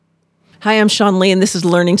Hi, I'm Sean Lee, and this is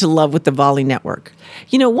Learning to Love with the Volley Network.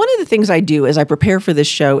 You know, one of the things I do as I prepare for this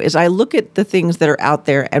show is I look at the things that are out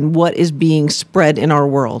there and what is being spread in our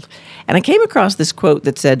world. And I came across this quote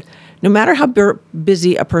that said, no matter how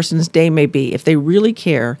busy a person's day may be, if they really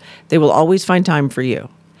care, they will always find time for you.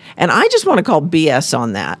 And I just want to call BS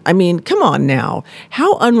on that. I mean, come on now.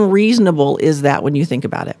 How unreasonable is that when you think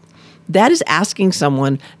about it? That is asking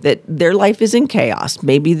someone that their life is in chaos.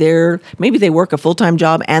 Maybe they work a full-time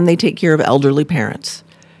job and they take care of elderly parents.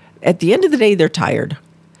 At the end of the day, they're tired.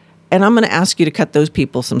 And I'm going to ask you to cut those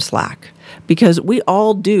people some slack because we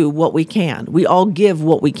all do what we can. We all give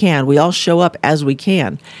what we can. We all show up as we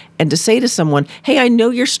can. And to say to someone, hey, I know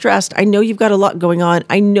you're stressed. I know you've got a lot going on.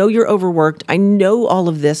 I know you're overworked. I know all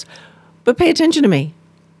of this, but pay attention to me.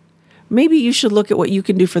 Maybe you should look at what you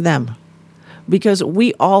can do for them. Because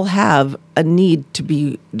we all have a need to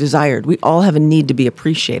be desired. We all have a need to be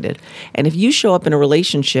appreciated. And if you show up in a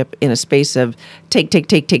relationship in a space of take,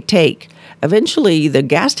 eventually the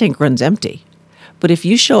gas tank runs empty. But if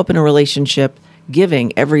you show up in a relationship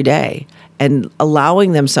giving every day and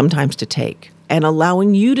allowing them sometimes to take and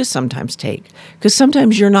allowing you to sometimes take, because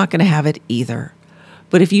sometimes you're not going to have it either.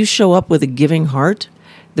 But if you show up with a giving heart,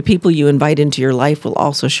 the people you invite into your life will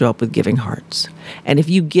also show up with giving hearts. And if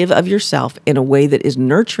you give of yourself in a way that is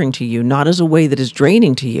nurturing to you, not as a way that is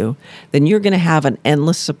draining to you, then you're going to have an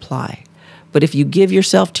endless supply. But if you give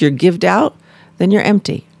yourself to your gived out, then you're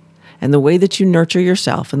empty. And the way that you nurture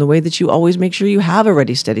yourself and the way that you always make sure you have a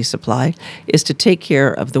ready, steady supply is to take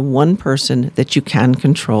care of the one person that you can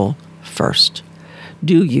control first.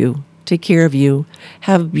 Do you. Take care of you.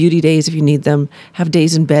 Have beauty days if you need them. Have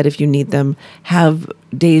days in bed if you need them. Have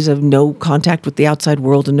days of no contact with the outside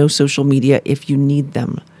world and no social media if you need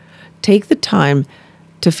them. Take the time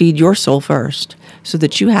to feed your soul first so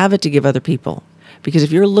that you have it to give other people. Because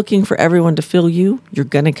if you're looking for everyone to fill you, you're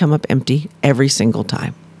going to come up empty every single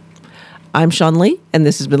time. I'm Sean Lee, and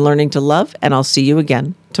this has been Learning to Love, and I'll see you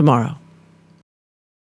again tomorrow.